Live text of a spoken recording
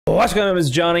What's going on,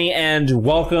 it's Johnny, and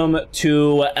welcome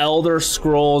to Elder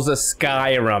Scrolls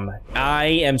Skyrim. I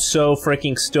am so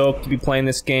freaking stoked to be playing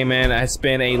this game, man. It's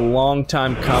been a long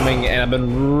time coming, and I've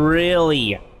been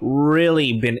really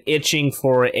been itching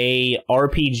for a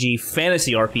RPG,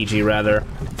 fantasy RPG rather,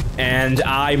 and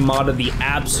I modded the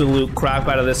absolute crap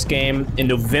out of this game in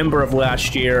November of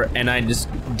last year, and I just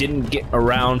didn't get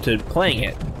around to playing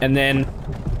it. And then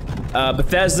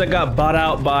Bethesda got bought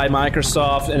out by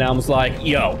Microsoft, and I was like,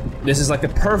 yo, this is like the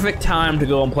perfect time to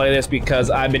go and play this because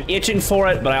I've been itching for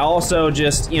it, but I also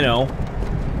just, you know,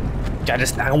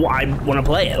 I want to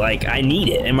play it. Like, I need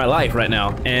it in my life right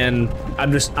now, and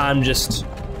I'm just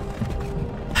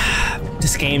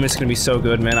this game is gonna be so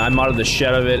good, man. I modded the shit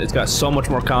out of it. It's got so much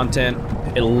more content.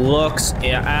 It looks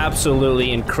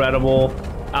absolutely incredible.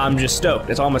 I'm just stoked.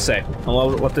 That's all I'm gonna say. I'll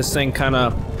let this thing kind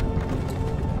of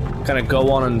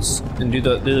go on and do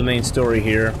the main story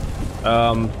here.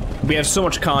 We have so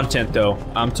much content though.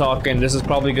 I'm talking, this is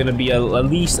probably going to be at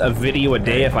least a video a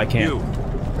day if I can.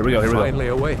 Here we go, Finally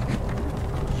awake.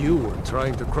 You were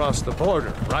trying to cross the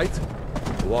border, right?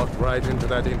 Walked right into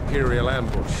that Imperial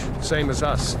ambush, same as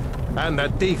us. And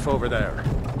that thief over there.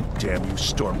 Damn you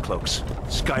Stormcloaks.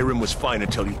 Skyrim was fine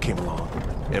until you came along.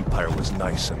 Empire was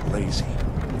nice and lazy.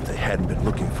 If they hadn't been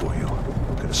looking for you,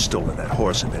 could have stolen that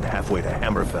horse and been halfway to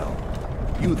Hammerfell.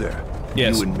 You there.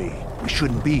 Yes. You and me. We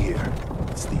shouldn't be here.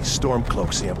 It's these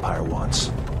Stormcloaks the Empire wants.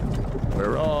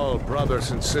 We're all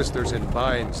brothers and sisters in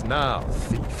binds now,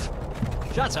 thief.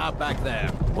 Shut up back there.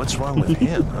 What's wrong with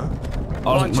him, huh?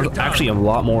 Oh, there's actually a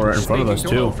lot more in front of us too.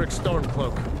 Ulfric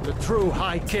Stormcloak, the true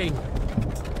High King.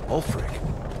 Ulfric?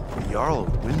 The Jarl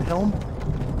of Windhelm?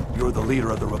 You're the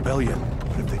leader of the rebellion,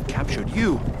 but if they've captured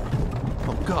you...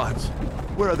 Oh gods,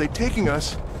 where are they taking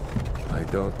us? I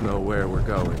don't know where we're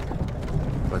going,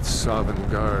 but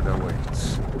Sovngarde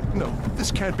awaits. No,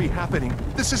 this can't be happening.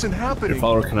 This isn't happening. Your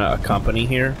follower can accompany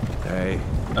here. Hey,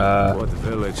 what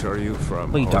village are you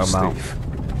from? What are you talking about?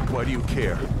 Why do you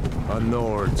care? A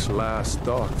Nord's last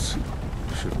thoughts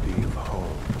should be of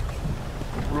home.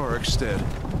 Rorikstead.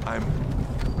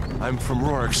 I'm from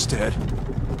Rorikstead.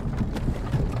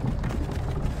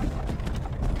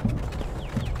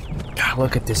 God,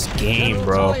 look at this game,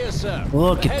 bro.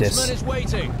 Look at this.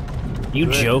 You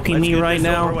joking me right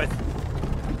now?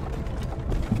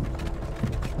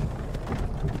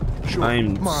 Sure.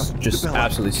 I'm just Dibella,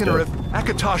 absolutely stoked.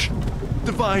 Akatosh,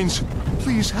 Divines,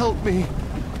 please help me.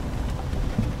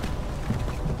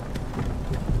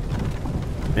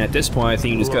 And at this point, I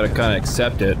think you just gotta kind of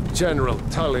accept it. General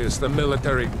Tully is the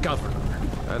military governor,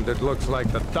 and it looks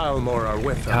like the Thalmor are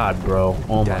with him. God, bro.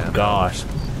 Oh my Damn. gosh.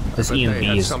 This But they EMB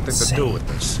had is something insane. to do with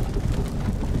this.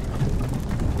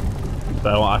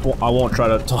 But I won't try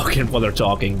to talk in while they're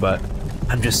talking, but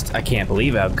I can't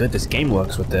believe how good this game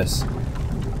looks with this.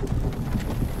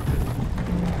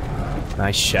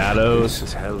 Nice shadows.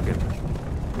 This is Helgen.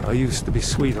 I used to be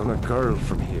sweet on a girl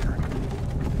from here.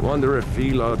 Wonder if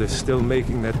Vilod is still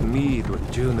making that mead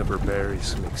with juniper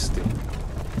berries mixed in.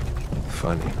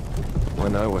 Funny.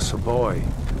 When I was a boy,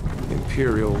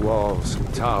 Imperial walls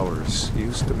and towers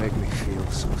used to make me feel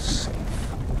so safe.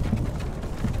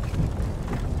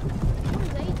 Who are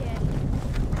they, Daddy?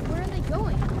 Where are they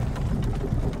going?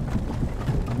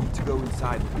 We need to go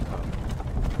inside with the pub.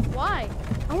 Why?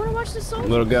 I want to watch the soldiers.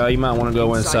 Little guy, you might want to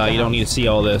go inside. You don't need to see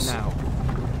all this. Now.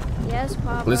 Yes,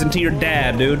 Papa. Listen to your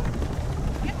dad, dude.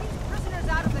 Get these prisoners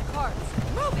out of the carts.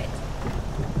 Move it!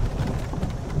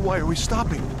 Why are we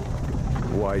stopping?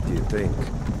 Why do you think?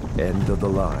 End of the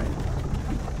line.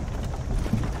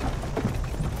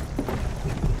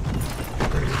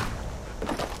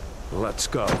 Let's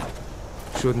go.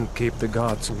 Shouldn't keep the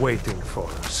gods waiting for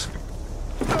us.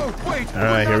 No, wait! All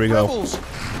right, here we go. Rebels.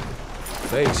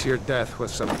 Face your death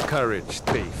with some courage,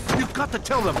 thief. You've got to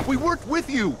tell them we weren't with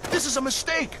you. This is a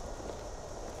mistake.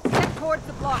 Step towards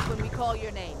the block when we call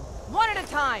your name. One at a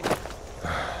time.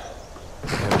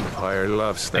 Empire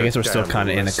loves I their guess we're still damn kind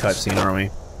of in a lists. cutscene, aren't we?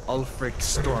 Ulfric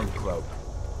Stormcloak,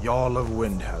 Jarl of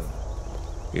Windhelm.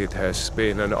 It has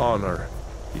been an honor,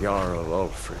 Jarl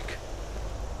Ulfric.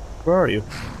 Where are you?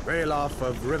 Ralof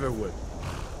of Riverwood.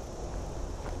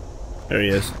 There he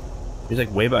is. He's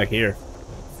like way back here.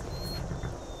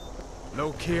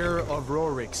 Lokir of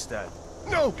Rorikstead.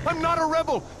 No, I'm not a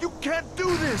rebel. You can't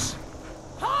do this.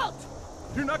 Halt!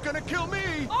 You're not gonna kill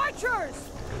me. Archers!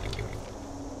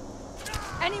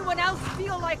 Anyone else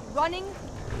feel like running?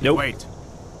 Nope. Wait.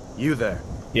 You there.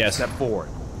 Yes. Step forward.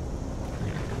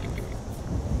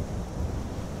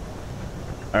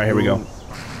 Alright, here we go.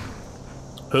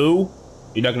 Who?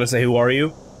 You're not gonna say who are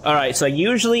you? Alright, so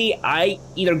usually I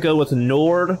either go with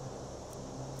Nord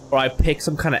or I pick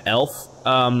some kind of elf.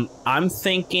 I'm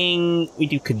thinking we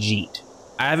do Khajiit.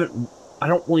 I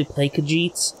don't really play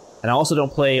Khajiits, and I also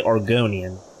don't play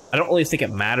Argonian. I don't really think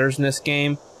it matters in this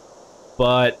game,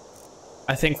 but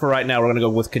I think for right now we're gonna go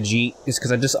with Khajiit, just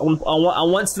because I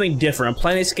want something different. I'm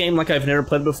playing this game like I've never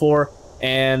played before,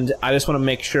 and I just want to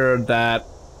make sure that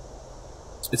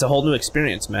it's a whole new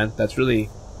experience, man. That's really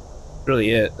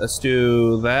it. Let's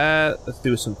do that. Let's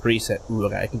do some preset. Ooh,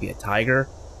 okay, I can be a tiger.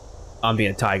 I'm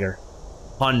being a tiger.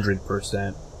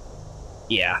 100%.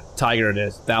 Yeah, tiger it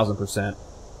is. 1000%.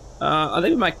 I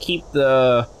think we might keep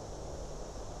the...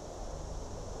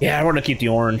 Yeah, I want to keep the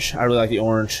orange. I really like the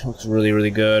orange. Looks really,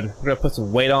 really good. We're gonna put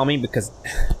some weight on me because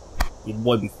your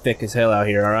boy be thick as hell out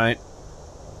here, alright?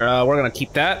 We're gonna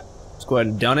keep that. Let's go ahead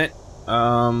and done it.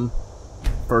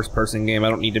 First person game. I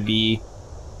don't need to be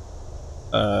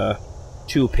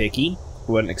too picky.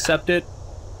 Go ahead and accept it.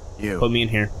 Put me in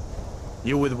here.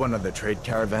 You with one of the trade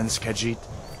caravans, Khajiit?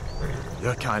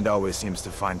 Your kind always seems to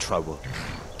find trouble.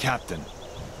 Captain,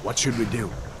 what should we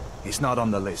do? He's not on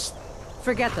the list.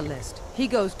 Forget the list. He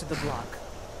goes to the block.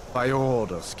 By your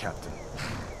orders, Captain.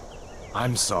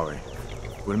 I'm sorry.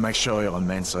 We'll make sure your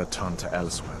remains are returned to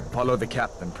elsewhere. Follow the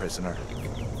captain, prisoner.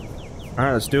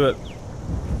 Alright, let's do it.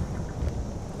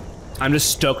 I'm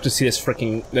just stoked to see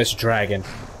this dragon.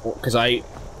 Because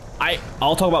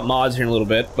I'll talk about mods here in a little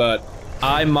bit, but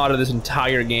I modded this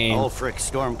entire game. Ulfric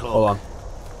Stormcloak. Hold on.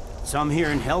 Some here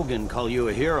in Helgen call you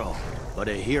a hero, but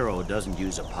a hero doesn't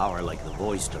use a power like the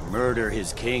voice to murder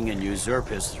his king and usurp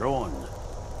his throne.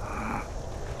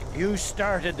 You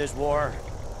started this war,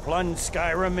 plunged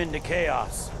Skyrim into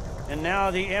chaos, and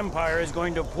now the Empire is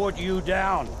going to put you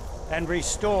down and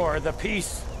restore the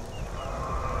peace.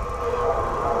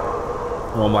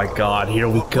 Oh my god, here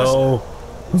we go.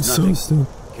 I'm so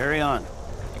stoked. Carry on.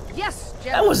 Yes,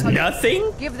 That was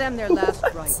nothing? Give them their last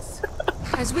rites.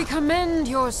 As we commend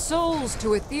your souls to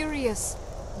Aetherius,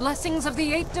 blessings of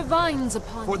the 8 divines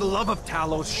upon you. For the love of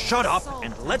Talos, shut up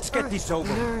and let's get this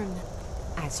over. Learn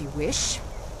as you wish.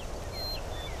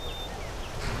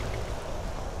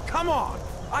 Come on!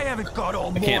 I haven't got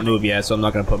all morning. I can't move yet, so I'm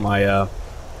not gonna put my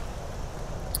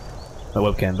my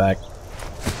webcam back.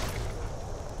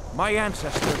 My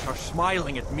ancestors are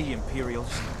smiling at me,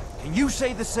 Imperials. Can you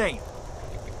say the same?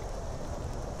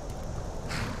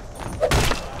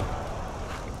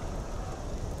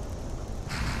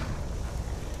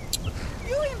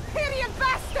 You Imperial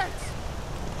bastards!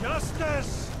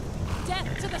 Justice!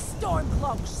 Death to the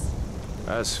Stormcloaks!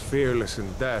 As fearless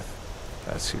in death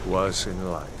as he was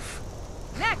in life.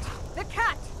 Next, the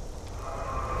cat!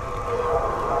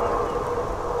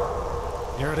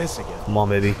 Here it is again. Come on,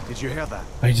 baby. Did you hear that?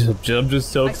 I'm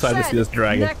just so excited to see this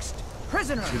dragon. Next,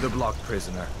 prisoner! To the block,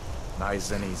 prisoner. Nice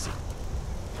and easy.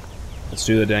 Let's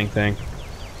do the dang thing.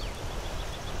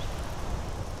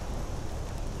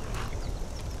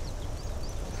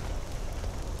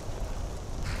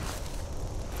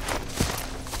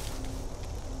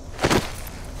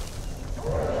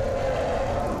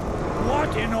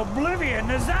 What in oblivion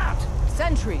is that?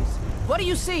 Sentries, what do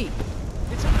you see?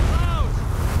 It's in the clouds!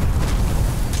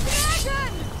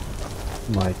 Dragon!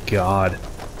 My god.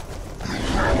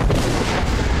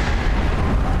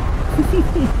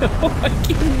 I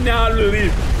cannot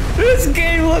believe this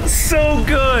game looks so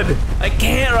good. I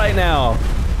can't right now.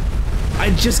 I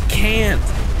just can't.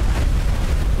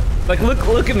 Like,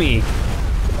 look at me.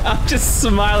 I'm just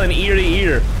smiling ear to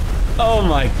ear. Oh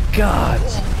my god.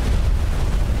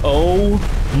 Oh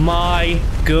my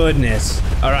goodness.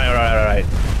 All right.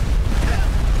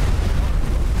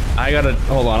 I gotta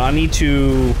hold on. I need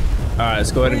to. All right,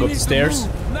 let's go ahead and go up the stairs.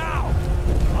 Now!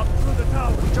 Up through the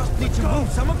tower. Just need to move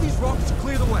some of these rocks to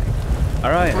clear the way.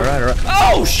 All right.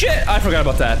 Oh shit! I forgot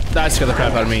about that. That scared the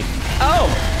crap out of me. Oh!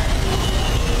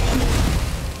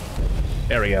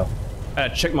 There we go. I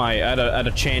had to check my. I had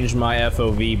to change my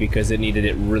FOV because it needed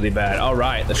it really bad. All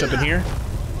right, let's jump in here.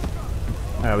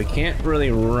 All right, we can't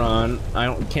really run.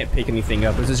 We can't pick anything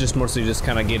up. This is just mostly just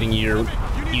kind of getting you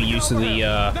used to the.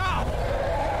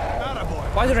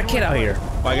 Why is there a kid out here?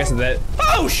 Well, I guess that.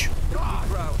 Oh sh!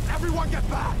 Everyone get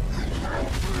back!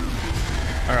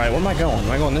 All right, where am I going?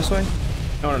 Am I going this way?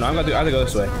 No, I have to go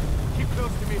this way.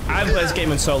 I haven't played this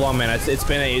game in so long, man. It's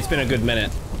been a good minute.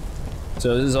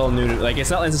 So this is all new. Like, it's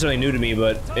not necessarily new to me,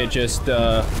 but it just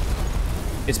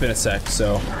it's been a sec.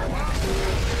 So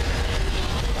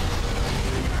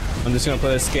I'm just gonna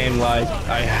play this game like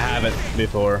I haven't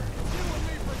before.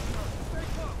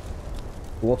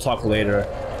 We'll talk later.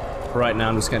 Right now,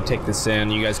 I'm just gonna take this in.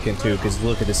 You guys can too, because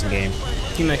look at this game.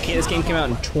 This game came out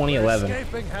in 2011.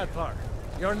 Escaping Headlar.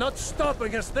 You're not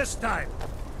stopping us this time.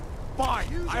 by.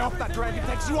 I hope that dragon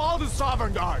takes you all to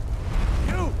Sovngarde.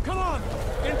 You, come on,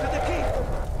 into the keep.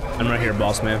 I'm right here,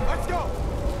 boss man. Let's go.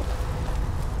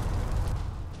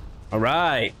 All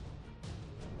right.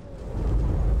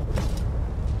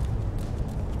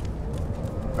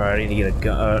 All right, I need to get a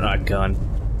gun. Not a gun.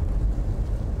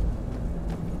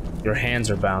 Your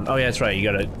hands are bound. Oh yeah, that's right. You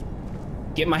gotta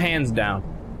get my hands down.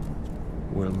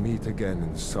 We'll meet again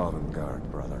in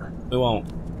Sovngarde, brother. We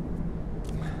won't.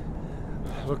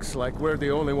 Looks like we're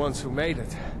the only ones who made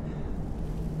it.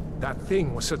 That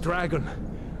thing was a dragon,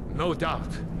 no doubt.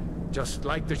 Just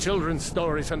like the children's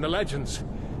stories and the legends.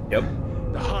 Yep.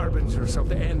 The harbingers of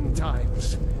the end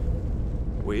times.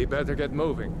 We better get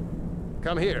moving.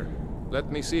 Come here. Let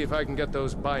me see if I can get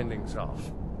those bindings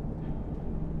off.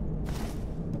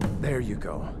 There you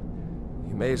go.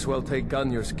 You may as well take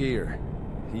Gunjar's gear.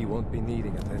 He won't be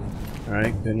needing it anymore.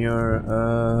 Alright,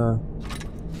 Gunjar,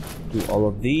 do all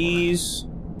of these.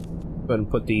 Go ahead and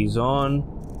put these on.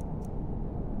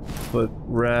 Put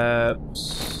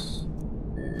wraps.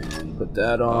 And put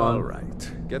that on.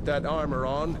 Alright. Get that armor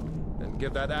on, and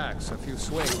give that axe a few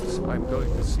swings. I'm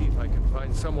going to see if I can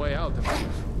find some way out of here.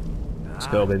 Let's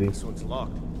go, baby. This one's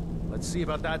locked. Let's see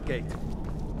about that gate.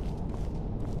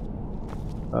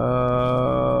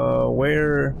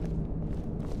 Where?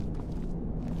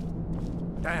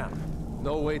 Damn.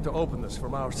 No way to open this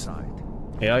from our side.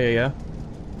 Yeah.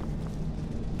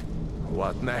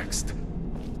 What next?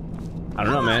 I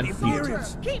don't know, man. Keep moving.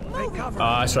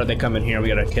 That's right. They come in here. We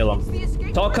gotta kill them.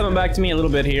 It's all coming back to me a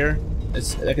little bit here.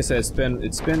 It's like I said. It's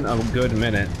been a good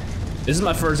minute. This is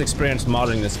my first experience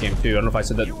modding this game too. I don't know if I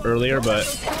said that earlier, but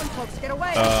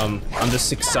I'm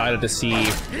just excited to see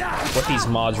what these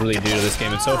mods really do to this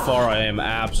game. And so far, I am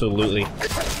absolutely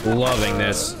loving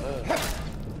this.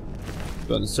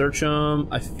 Go ahead and search them.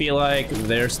 I feel like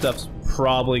their stuff's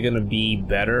probably gonna be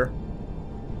better.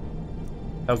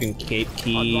 Token cape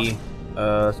key.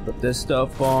 Let's put this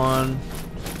stuff on.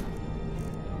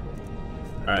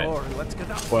 All right.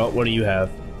 Well, what do you have?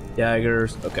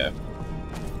 Daggers. Okay.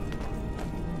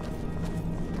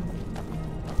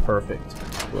 Perfect.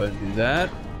 Go ahead and do that.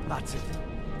 That's it.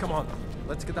 Come on,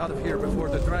 let's get out of here before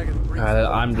the dragon brings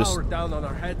I'm just down on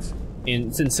our heads.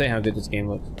 It's insane how good this game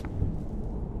looks.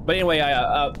 But anyway,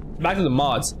 back to the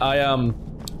mods. I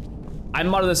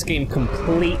modded this game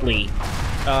completely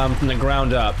from the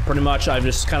ground up. Pretty much, I've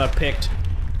just kind of picked.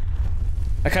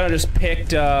 I kind of just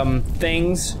picked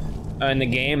things in the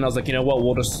game, and I was like, you know what?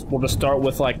 We'll just start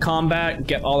with like combat.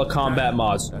 Get all the combat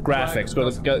mods, graphics.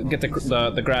 Get the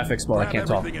graphics mod. I can't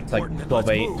talk. It's like 12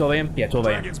 a.m. Yeah, 12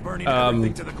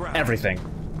 a.m. Everything.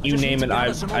 You name it.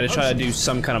 I just try to do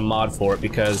some kind of mod for it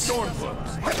because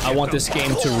I want this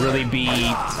game to really be.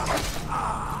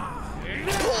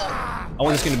 I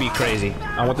want this game to be crazy.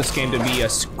 I want this game to be a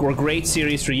great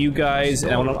series for you guys,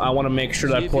 and I want to make sure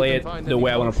that I play it the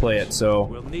way I want to play it.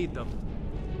 So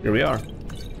here we are.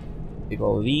 Take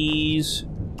all of these.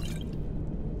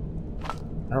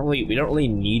 We don't really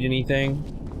need anything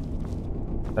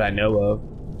that I know of.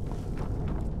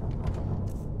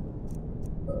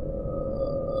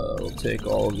 We'll take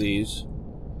all of these.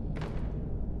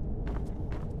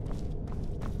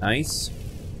 Nice.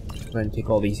 Go ahead and take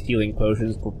all these healing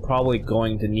potions. We're probably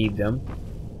going to need them.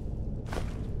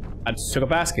 I just took a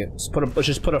basket. Let's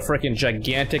just put a freaking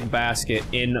gigantic basket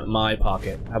in my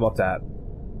pocket. How about that?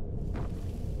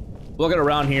 Looking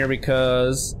around here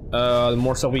because the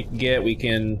more stuff we can get, we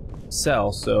can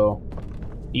sell. So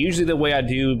usually the way I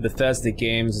do Bethesda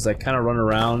games is I kind of run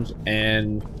around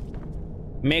and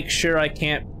make sure I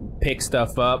can't pick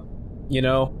stuff up, you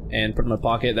know, and put it in my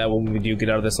pocket. That when we do get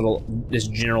out of this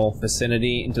general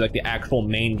vicinity into like the actual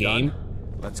main game,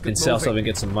 and sell stuff and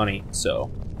get some money. So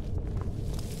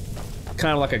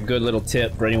kind of like a good little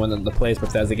tip for anyone that plays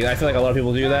Bethesda games. I feel like a lot of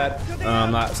people do that.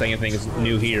 I'm not saying anything is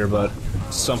new here, but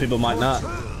some people might not.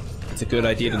 It's a good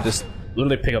idea to just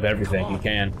literally pick up everything you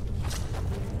can.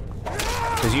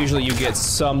 Because usually you get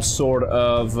some sort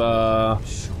of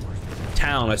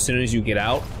town as soon as you get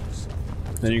out.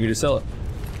 Then you're gonna sell it.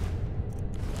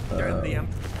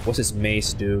 What's this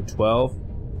mace do? 12?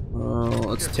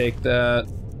 Let's take that.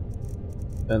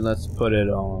 And let's put it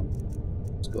on.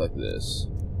 Let's go like this.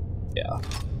 Yeah.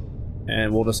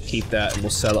 And we'll just keep that and we'll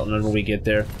sell it whenever we get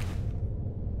there.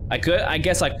 I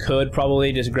guess I could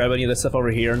probably just grab any of this stuff over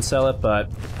here and sell it,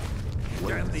 but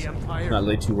I'm not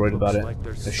really too worried about it.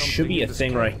 There should be a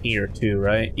thing right here too,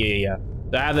 right? Yeah.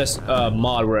 I have this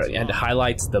mod where it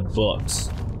highlights the books.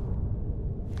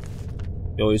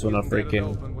 You always want to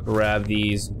freaking grab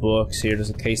these books here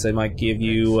just in case they might give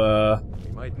you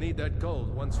we might need that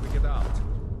gold once we get out.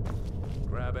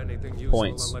 Grab anything useful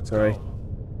points. And let's sorry. go.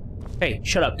 Hey,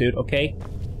 shut up, dude, okay?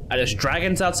 There's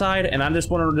dragons outside, and I just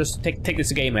want to just take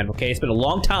this game in, okay? It's been a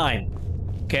long time,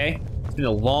 okay? It's been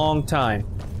a long time.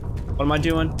 What am I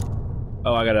doing?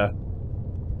 Oh, I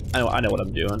know what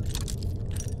I'm doing.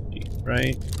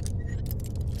 Right?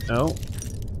 No.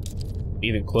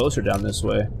 Even closer down this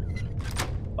way.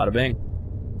 Bada bing.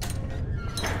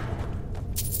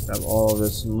 Grab all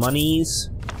this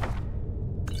monies.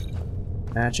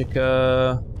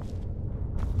 Magica.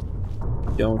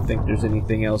 Don't think there's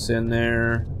anything else in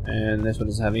there. And this one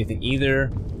doesn't have anything either.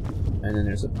 And then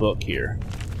there's a book here.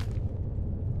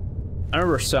 I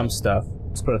remember some stuff.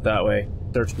 Let's put it that way.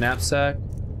 Search knapsack.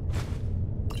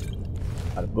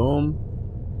 Bada boom.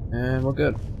 And we're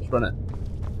good. Let's run it.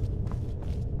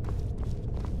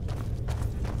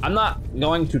 I'm not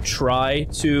going to try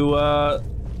to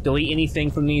delete anything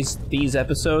from these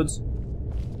episodes.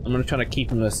 I'm gonna try to keep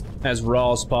them as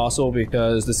raw as possible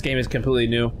because this game is completely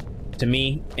new to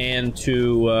me and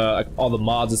to all the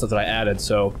mods and stuff that I added.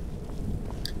 So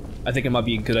I think it might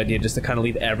be a good idea just to kind of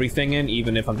leave everything in,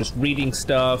 even if I'm just reading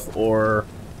stuff or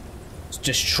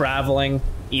just traveling.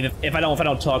 Even if I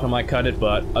don't talk, I might cut it.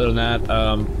 But other than that,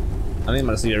 I think I'm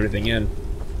gonna leave everything in.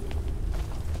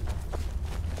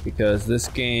 Because this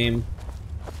game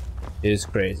is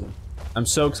crazy. I'm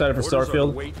so excited for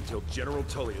Starfield. Wait until General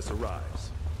Tullius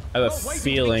arrives. I have a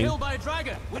feeling.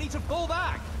 We need to fall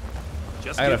back.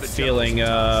 I have a feeling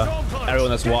everyone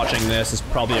that's watching this is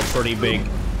probably a pretty big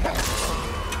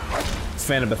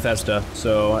fan of Bethesda.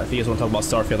 So if you guys want to talk about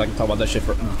Starfield, I can talk about that shit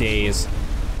for days.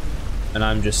 And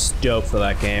I'm just stoked for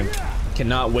that game.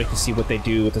 Cannot wait to see what they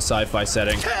do with the sci-fi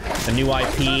setting. A new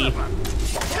IP.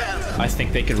 I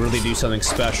think they could really do something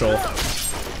special.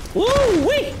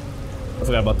 Woo-wee! I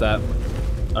forgot about that.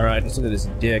 Alright, let's look at this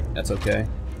dick. That's okay.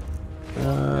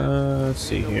 Let's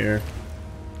see here.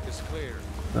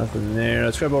 Nothing there.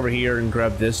 Let's grab over here and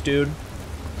grab this dude.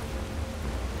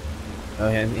 Oh,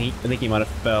 yeah, I think he might have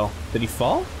fell. Did he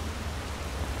fall?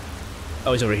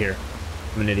 Oh, he's over here.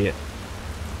 I'm an idiot.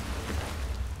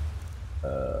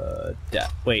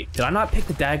 Wait, did I not pick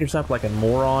the daggers up like a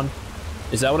moron?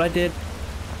 Is that what I did?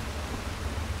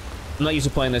 I'm not used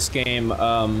to playing this game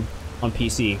on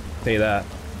PC, I'll tell you that.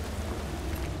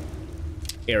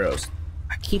 Arrows.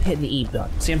 I keep hitting the E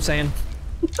button. See what I'm saying?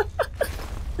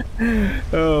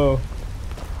 Oh,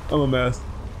 I'm a mess.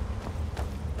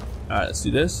 Alright, let's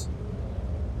do this.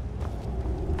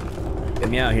 Get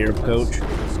me out of here, coach.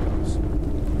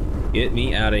 Get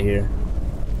me out of here.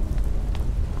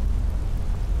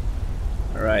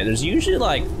 Alright, there's usually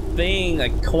like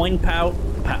coin pouch.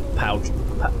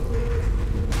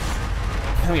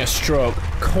 Having a stroke.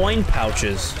 Coin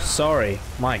pouches. Sorry.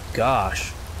 My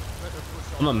gosh.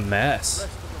 I'm a mess.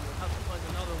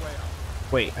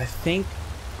 Wait, I think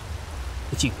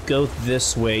if you go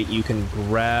this way, you can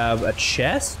grab a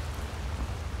chest?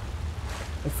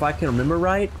 If I can remember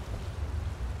right.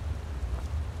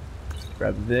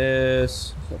 Grab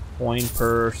this. It's a coin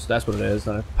purse. That's what it is,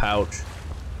 not a pouch.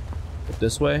 Go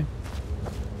this way.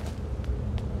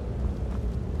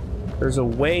 There's a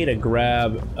way to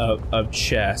grab a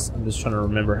chest. I'm just trying to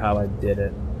remember how I did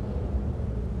it.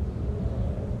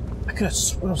 I could have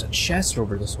sworn there was a chest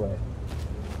over this way.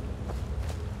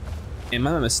 Am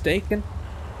I mistaken?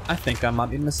 I think I might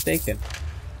be mistaken.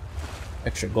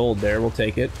 Extra gold there, we'll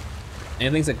take it.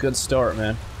 Anything's a good start,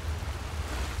 man.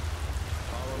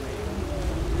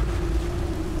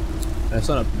 It's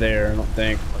not up there, I don't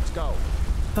think. Let's go. I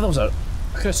thought there was I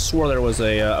could have swore there was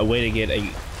a way to get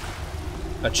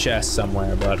a chest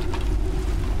somewhere, but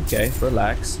okay,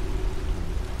 relax.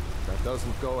 That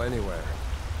doesn't go anywhere.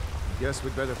 Guess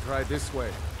we'd better try this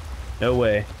way. No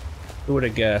way. Who would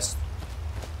have guessed?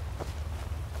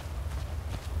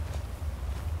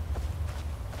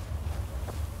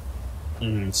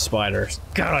 Spiders.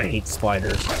 God, I hate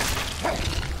spiders.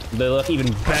 They look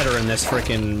even better in this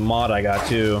freaking mod I got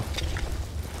too.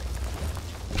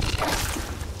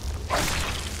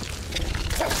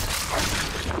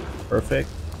 Perfect.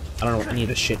 I don't know what any of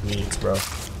this shit needs, bro.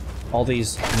 All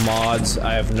these mods,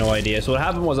 I have no idea. So what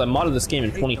happened was I modded this game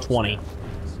in 2020.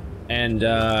 And,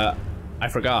 I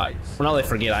forgot. Well, not that I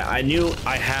forget. I knew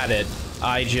I had it.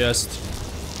 I just...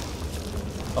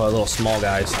 Oh, little small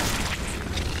guys.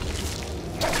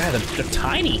 God, they're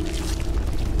tiny.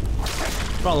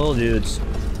 They're all little dudes.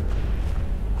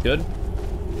 Good.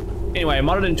 Anyway, I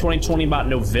modded it in 2020 about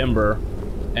November.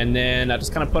 And then I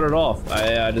just kind of put it off.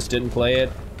 I just didn't play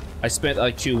it. I spent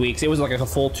like 2 weeks. It wasn't like a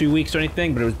full 2 weeks or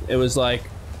anything, but it was like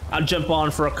I'd jump on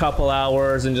for a couple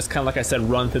hours and just kind of, like I said,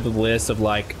 run through the list of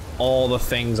like all the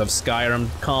things of Skyrim,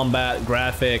 combat,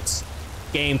 graphics,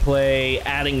 gameplay,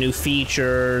 adding new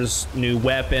features, new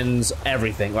weapons,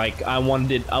 everything. Like, I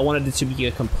wanted it to be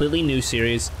a completely new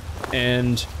series,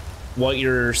 and what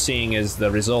you're seeing is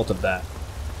the result of that.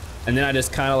 And then I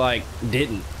just kind of like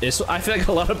didn't. I feel like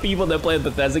a lot of people that play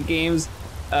Bethesda games,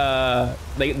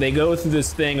 they go through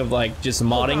this thing of like just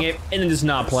modding it and then just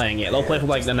not playing it. They'll play for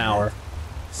like an hour.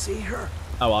 See her?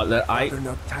 Oh, well, I'd rather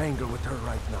not tangle with her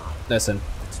right now. Listen,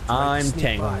 I'm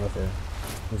tangling with her.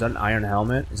 Is that an iron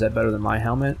helmet? Is that better than my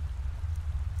helmet?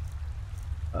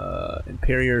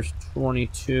 Imperior's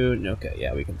 22. Okay,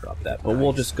 yeah, we can drop that. But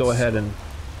we'll just go ahead and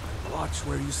watch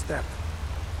where you step.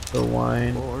 The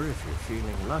wine. Or if you're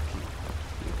feeling lucky,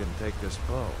 you can take this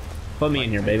bow. Put me in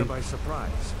here, baby. By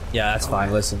surprise. Yeah, that's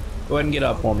fine. Listen, go ahead and get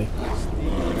up for me.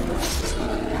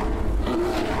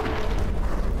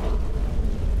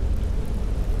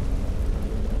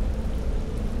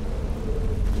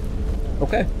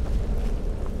 Okay.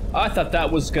 I thought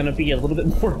that was gonna be a little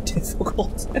bit more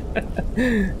difficult.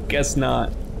 Guess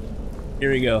not.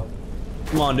 Here we go.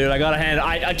 Come on, dude. I got a hand.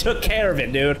 I took care of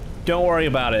it, dude. Don't worry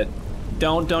about it.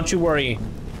 Don't you worry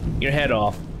your head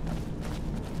off.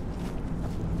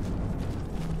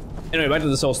 Anyway, back to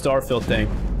this whole Starfield thing.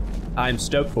 I'm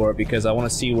stoked for it because I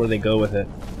want to see where they go with it.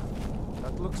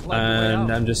 That looks like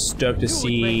and I'm just stoked to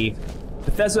see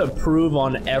Bethesda improve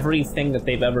on everything that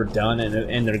they've ever done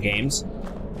in their games.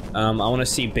 I want to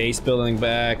see base building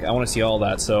back. I want to see all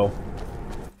that, so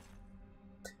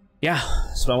yeah,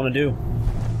 that's what I want to do.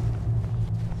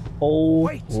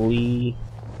 Holy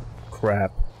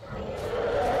crap.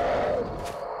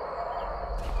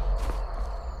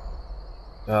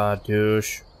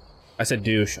 Douche. I said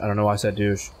douche. I don't know why I said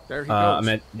douche. There he goes. I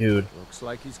meant dude. Looks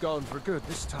like he's gone for good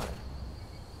this time.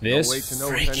 This no way to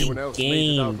know if anyone else made it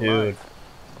game, out dude. alive.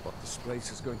 But this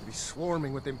place is going to be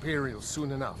swarming with Imperials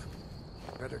soon enough.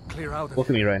 Better clear out of Look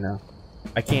at me right now.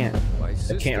 I can't. My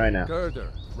sister, I can't right now. Gerda,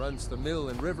 runs the mill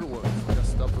in Riverwood,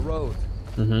 just up the road.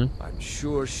 Mm-hmm. I'm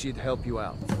sure she'd help you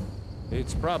out.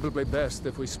 It's probably best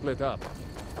if we split up.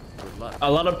 Good luck.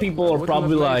 A lot of people are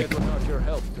probably like,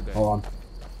 hold on.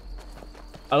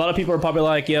 A lot of people are probably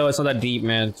like, yo, it's not that deep,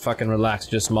 man. Fucking relax,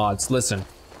 just mods. Listen,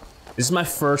 this is my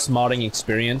first modding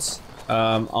experience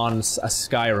on a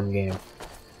Skyrim game,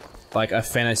 like a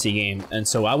fantasy game, and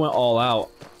so I went all out.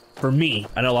 For me,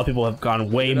 I know a lot of people have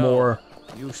gone way more,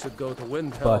 you should go to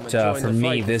Windhelm but and join for the me,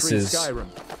 fight this to free is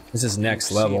Skyrym. next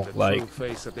You've level. seen the Like, true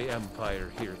face of the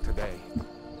Empire here today.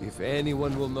 If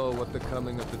anyone will know what the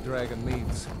coming of the dragon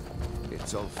means,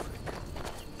 it's Ulfric.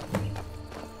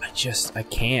 I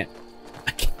can't.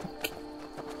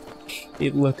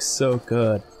 It looks so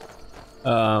good.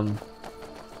 I'm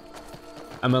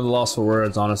at a loss for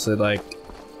words, honestly. Like,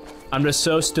 I'm just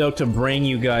so stoked to bring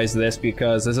you guys this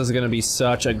because this is gonna be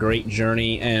such a great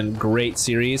journey and great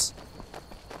series.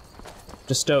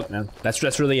 Just stoked, man. That's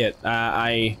really it.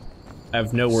 I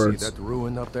have no words. See that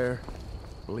ruin up there?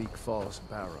 Bleak Falls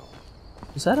Barrow.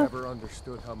 Is that a Never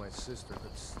understood how my sister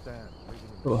could stand living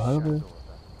in the little shadow hover? of that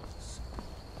place.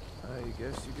 I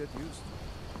guess you get used to it.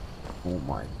 Oh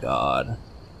my god.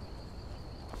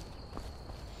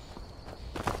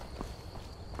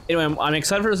 Anyway, I'm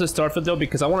excited for this Starfield though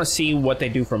because I want to see what they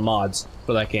do for mods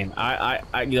for that game.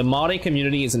 The modding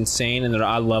community is insane and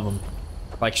I love them.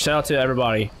 Like, shout out to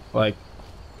everybody. Like,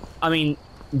 I mean,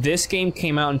 this game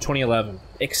came out in 2011.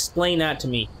 Explain that to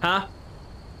me, huh?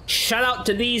 Shout out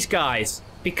to these guys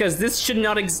because this should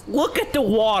not look at the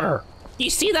water. You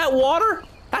see that water?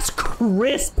 That's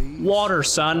crisp water,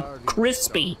 son.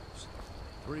 Crispy.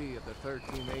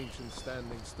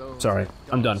 Sorry,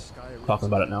 I'm done talking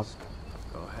about it now.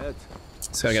 Go ahead.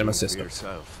 Just gotta get my system.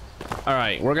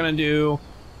 Alright, we're gonna do...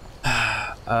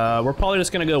 we're probably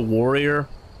just gonna go warrior.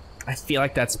 I feel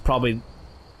like that's probably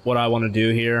what I want to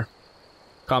do here.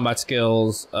 Combat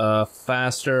skills,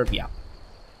 faster, yeah.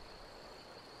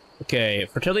 Okay,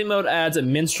 fertility mode adds a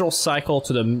menstrual cycle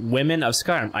to the women of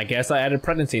Skyrim. I guess I added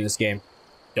pregnancy in this game.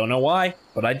 Don't know why,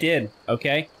 but I did,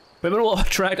 okay? Women will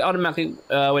attract automatically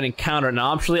when encountered and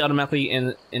optionally automatically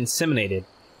inseminated.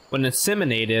 When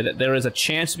inseminated, there is a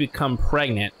chance to become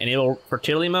pregnant. Enable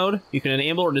fertility mode. You can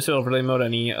enable or disable fertility mode in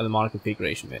any of the mod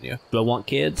configuration menu. Do I want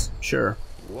kids? Sure.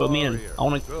 Put me in. I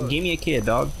want to give me a kid,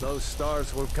 dog. Those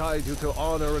stars will guide you to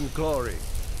honor and glory.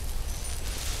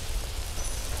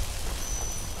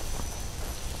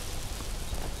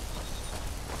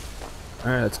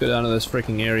 Alright, let's go down to this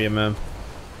freaking area, man.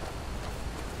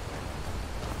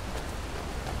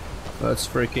 Let's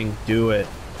freaking do it.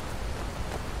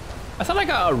 I thought I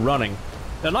got running.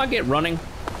 Did I not get running?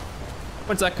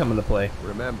 When's that come into play?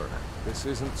 Remember, this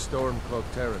isn't Stormcloak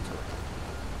territory.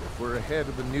 If we're ahead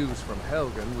of the news from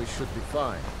Helgen, we should be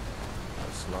fine.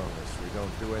 As long as we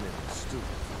don't do anything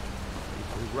stupid.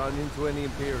 If we run into any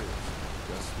Imperials,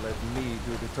 just let me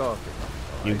do the talking.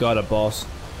 You got it, boss.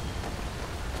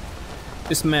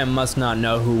 This man must not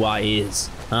know who I is,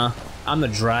 huh? I'm the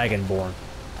Dragonborn.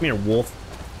 Come here, wolf.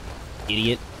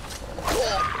 Idiot.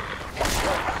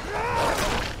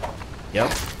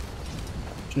 Yep.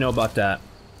 What you know about that?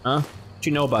 Huh? What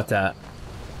you know about that?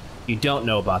 You don't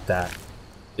know about that,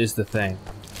 is the thing.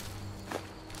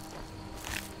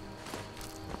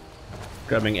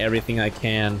 Grabbing everything I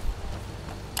can.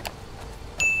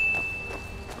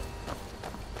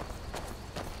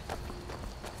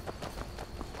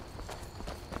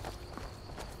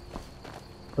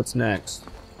 What's next?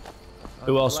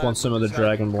 Who else wants some of the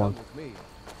Dragonborn?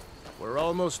 We're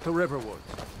almost to Riverwood.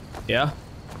 Yeah?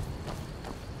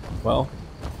 Well,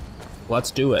 let's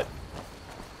do it.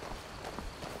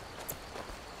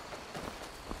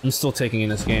 I'm still taking in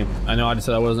this game. I know I just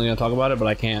said I wasn't gonna talk about it, but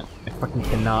I can't. I fucking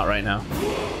cannot right now.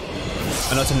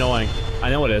 I know it's annoying.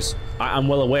 I know it is. I'm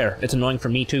well aware. It's annoying for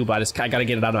me too, but I gotta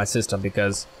get it out of my system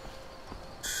because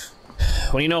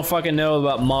when you know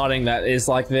about modding that is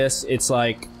like this, it's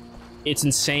like it's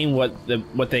insane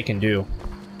what they can do.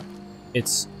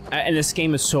 It's and this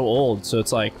game is so old, so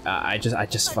it's like I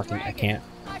just fucking I can't.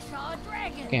 I saw a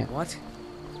dragon. Can't. What?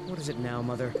 What is it now,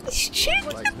 Mother?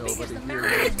 Chickens. Like nobody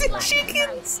here The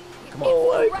chickens. Come on.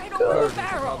 Oh my Right over the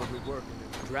barrel. probably working.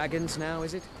 Dragons now,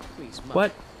 is it? Please, Mother.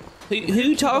 What? Who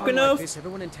you talking Like of? this,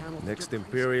 everyone in town will Next think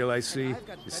Imperial I see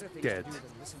is dead.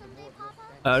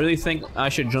 I really think I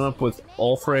should join up with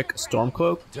Ulfric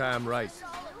Stormcloak. Damn right.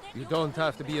 You don't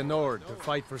have to be a Nord to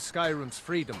fight for Skyrim's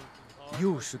freedom.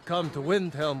 You should come to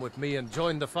Windhelm with me and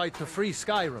join the fight to free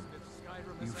Skyrim.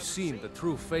 You've seen the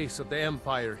true face of the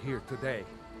Empire here today.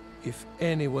 If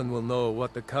anyone will know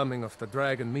what the coming of the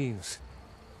dragon means,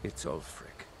 it's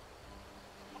Ulfric.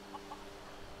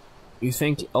 You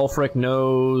think Ulfric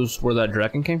knows where that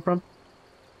dragon came from?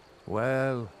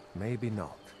 Well, maybe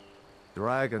not.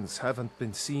 Dragons haven't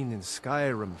been seen in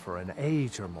Skyrim for an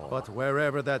age or more. But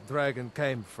wherever that dragon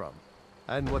came from,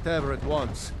 and whatever it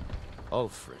wants,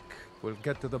 Ulfric will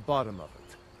get to the bottom of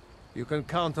it. You can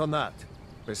count on that.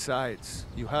 Besides,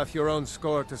 you have your own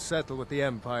score to settle with the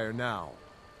Empire now.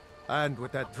 And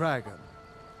with that dragon.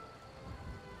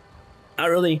 Not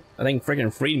really. I think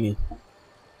freaking freed me.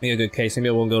 Make a good case. Maybe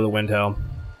we'll go to Windhelm.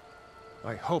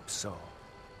 I hope so.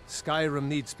 Skyrim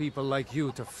needs people like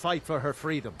you to fight for her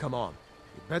freedom. Come on.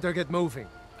 You better get moving.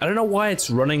 I don't know why it's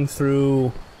running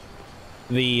through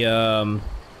the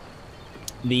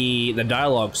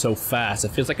dialogue so fast.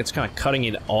 It feels like it's kind of cutting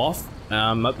it off.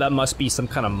 That must be some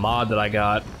kind of mod that I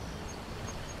got.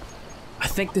 I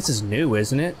think this is new,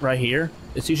 isn't it? Right here.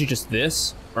 It's usually just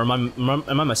this, or am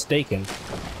I mistaken?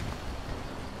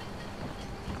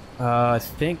 I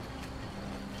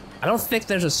don't think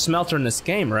there's a smelter in this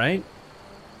game, right?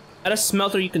 At a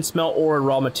smelter, you can smelt ore and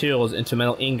raw materials into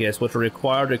metal ingots, which are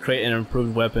required to create and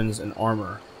improve weapons and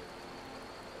armor.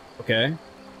 Okay.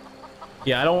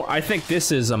 Yeah, I think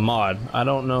this is a mod. I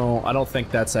don't know. I don't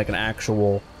think that's like an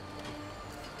actual.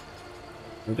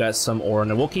 We got some ore in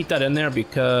there. We'll keep that in there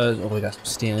because we got some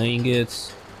steel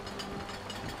ingots.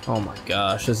 Oh my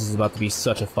gosh, this is about to be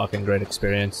such a fucking great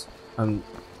experience. I'm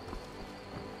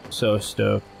so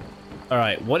stoked.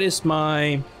 Alright, what is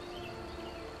my...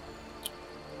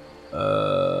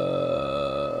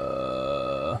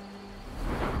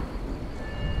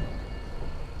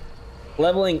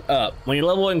 Leveling up. When your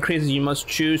level increases, you must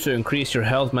choose to increase your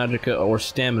health, magicka, or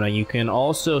stamina. You can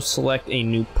also select a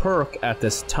new perk at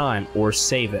this time, or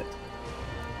save it.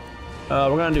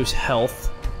 We're gonna do health.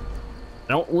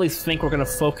 I don't really think we're gonna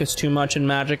focus too much in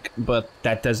magic, but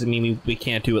that doesn't mean we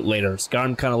can't do it later.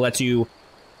 Skyrim kind of lets you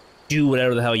do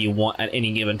whatever the hell you want at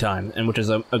any given time, and which is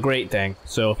a great thing.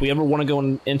 So if we ever want to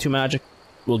go into magic,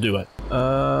 we'll do it. We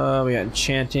got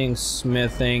enchanting,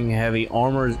 smithing, heavy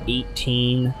armor is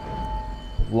 18,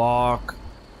 block,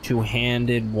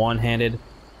 two-handed, one-handed.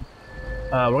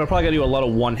 We're gonna probably gotta do a lot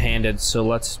of one-handed, so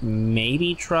let's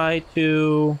maybe try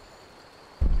to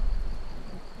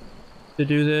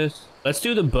do this. Let's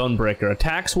do the Bone Breaker.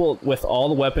 Attacks will, with all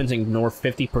the weapons, ignore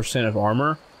 50% of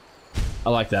armor. I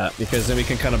like that, because then we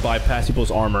can kind of bypass people's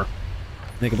armor.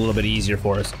 Make it a little bit easier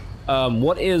for us.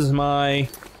 What is my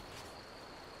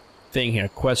thing here?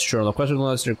 Quest journal. Quest journal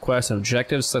lists your quests and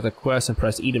objectives. Select a quest and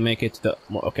press E to make it to the...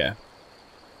 Okay.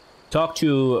 Talk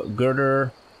to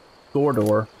Gordor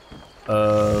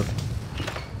of...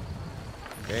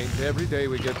 Ain't every day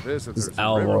we get visitors. This is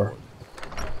Alvor.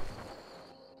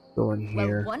 Go in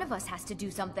here. Well, one of us has to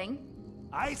do something.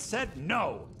 I said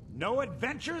no. No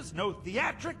adventures, no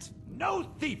theatrics, no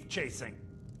thief chasing.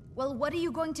 Well, what are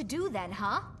you going to do then,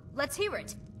 huh? Let's hear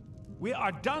it. We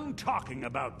are done talking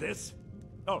about this.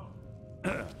 Oh,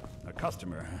 a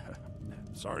customer.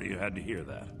 Sorry you had to hear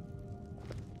that.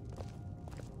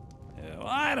 Yeah, well,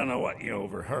 I don't know what you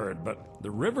overheard, but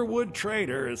the Riverwood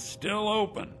Trader is still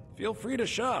open. Feel free to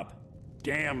shop.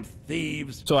 Damn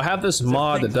thieves. So I have this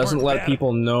mod that doesn't let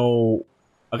people know,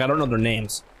 like, I don't know their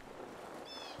names.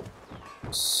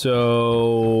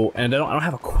 So, and I don't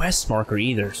have a quest marker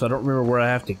either, so I don't remember where I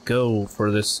have to go for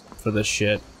this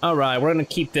shit. All right, we're gonna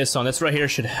keep this on. This right here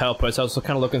should help us. I was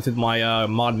kind of looking through my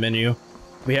mod menu.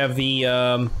 We have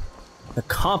the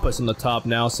compass on the top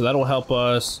now, so that'll help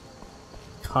us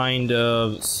kind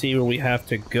of see where we have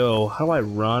to go. How do I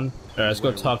run? All right, let's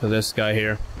go talk to this guy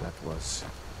here. That was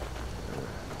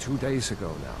 2 days ago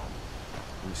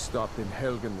now. We stopped in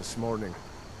Helgen this morning,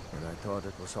 and I thought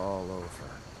it was all over.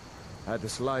 Had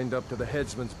us lined up to the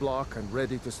headsman's block and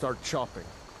ready to start chopping.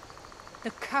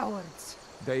 The cowards.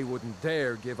 They wouldn't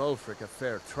dare give Ulfric a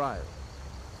fair trial.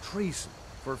 Treason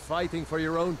for fighting for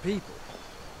your own people.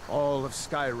 All of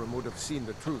Skyrim would have seen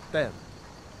the truth then.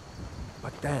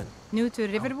 But then, new to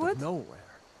out Riverwood? of nowhere,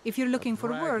 if you're looking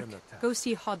for work, attack. go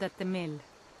see Hod at the mill.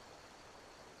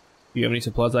 Do you have any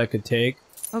supplies I could take?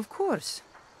 Of course.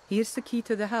 Here's the key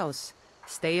to the house.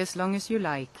 Stay as long as you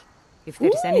like. If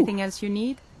there's anything else you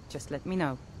need, just let me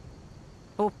know.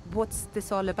 Oh, what's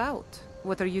this all about?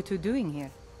 What are you two doing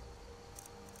here?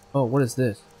 Oh, what is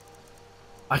this?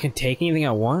 I can take anything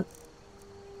I want?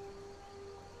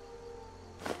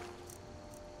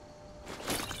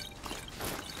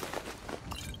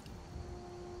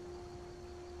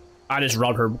 I just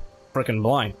robbed her frickin'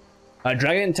 blind.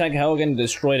 Dragon attacked Helgen,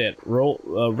 destroyed it.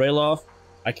 Ralof,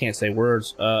 I can't say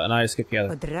words, and I skipped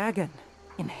together. A dragon?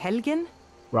 In Helgen?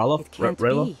 Ralof? It can't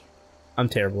Ralof? be. I'm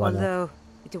terrible, I know. Although,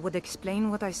 it would explain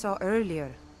what I saw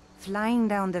earlier. Flying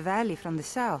down the valley from the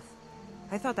south.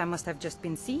 I thought I must have just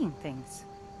been seeing things.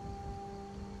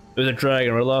 There's a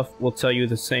dragon. Ralof will tell you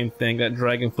the same thing. That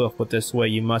dragon flew up this way.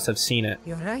 You must have seen it.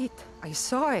 You're right. I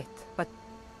saw it. But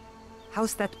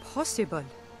how's that possible?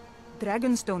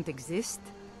 Dragons don't exist.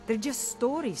 They're just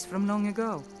stories from long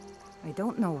ago. I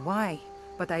don't know why,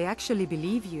 but I actually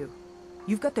believe you.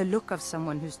 You've got the look of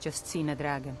someone who's just seen a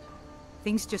dragon.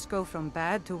 Things just go from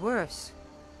bad to worse.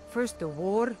 First the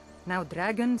war, now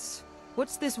dragons.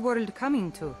 What's this world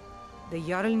coming to? The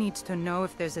Jarl needs to know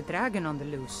if there's a dragon on the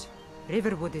loose.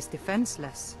 Riverwood is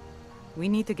defenseless. We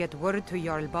need to get word to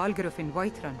Jarl Balgruuf in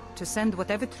Whiterun to send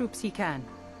whatever troops he can.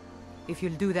 If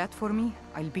you'll do that for me,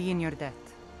 I'll be in your debt.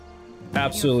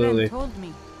 Absolutely. Your friend told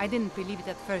me. I didn't believe it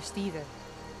at first either.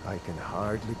 I can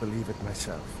hardly believe it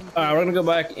myself. Alright, we're gonna go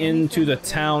back into the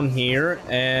town here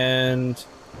and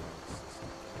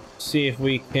see if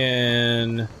we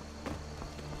can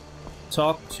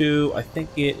talk to, I think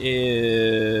it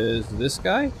is this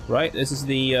guy, right? This is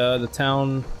the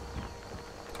town,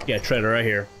 yeah, trader right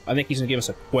here. I think he's gonna give us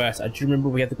a quest. I do remember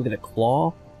we have to go get a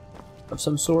claw of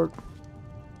some sort.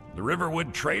 The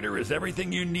Riverwood Trader is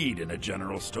everything you need in a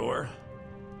general store.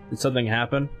 Did something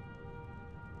happen?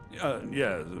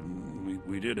 Yeah,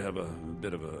 we did have a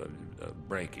bit of a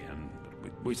break-in.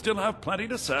 We still have plenty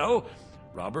to sell.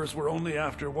 Robbers were only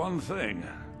after one thing.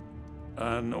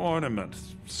 An ornament,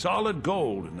 solid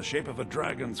gold in the shape of a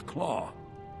dragon's claw.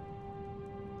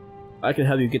 I can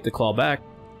help you get the claw back.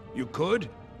 You could?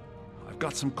 I've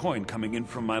got some coin coming in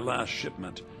from my last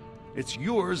shipment. It's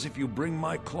yours if you bring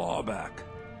my claw back.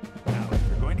 Now, if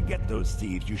you're going to get those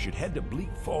thieves, you should head to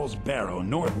Bleak Falls Barrow,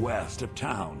 northwest of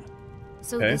town.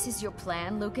 So this is your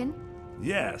plan, Lucan?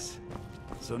 Yes.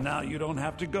 So now you don't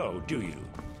have to go, do you?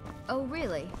 Oh,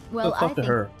 really? Well, I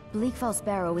think Bleak Falls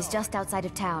Barrow is just outside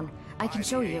of town. I can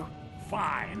show you.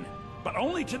 Fine, but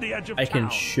only to the edge of town. I can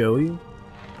show you?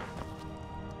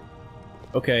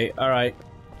 Okay, alright.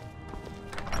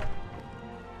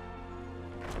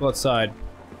 Go outside.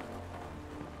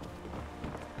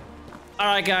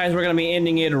 Alright guys, we're gonna be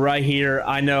ending it right here.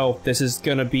 I know this is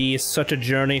gonna be such a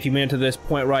journey. If you made it to this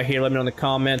point right here, let me know in the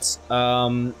comments.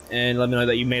 And let me know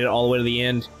that you made it all the way to the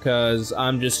end, because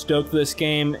I'm just stoked for this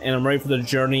game, and I'm ready for the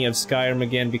journey of Skyrim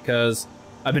again, because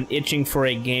I've been itching for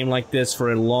a game like this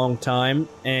for a long time,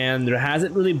 and there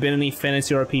hasn't really been any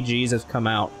fantasy RPGs that's come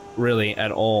out, really,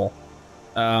 at all.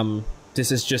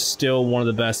 This is just still one of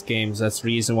the best games. That's the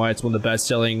reason why it's one of the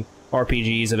best-selling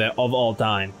RPGs of all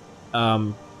time.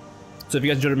 So if you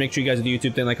guys enjoyed it, make sure you guys do the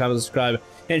YouTube thing, like, comment, subscribe,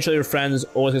 and show your friends.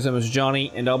 Always my name is Johnny,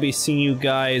 and I'll be seeing you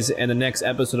guys in the next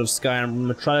episode of Skyrim. I'm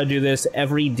gonna try to do this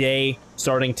every day,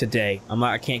 starting today.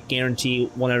 I can't guarantee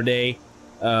one other day.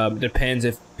 Depends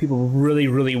if people really,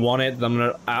 really want it. I'm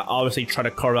gonna obviously try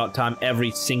to carve out time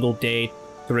every single day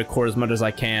to record as much as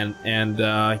I can. And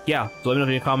yeah, so let me know in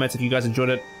the comments if you guys enjoyed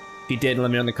it. If you did,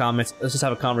 let me know in the comments. Let's just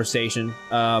have a conversation.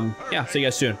 Yeah, see you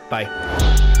guys soon.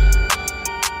 Bye.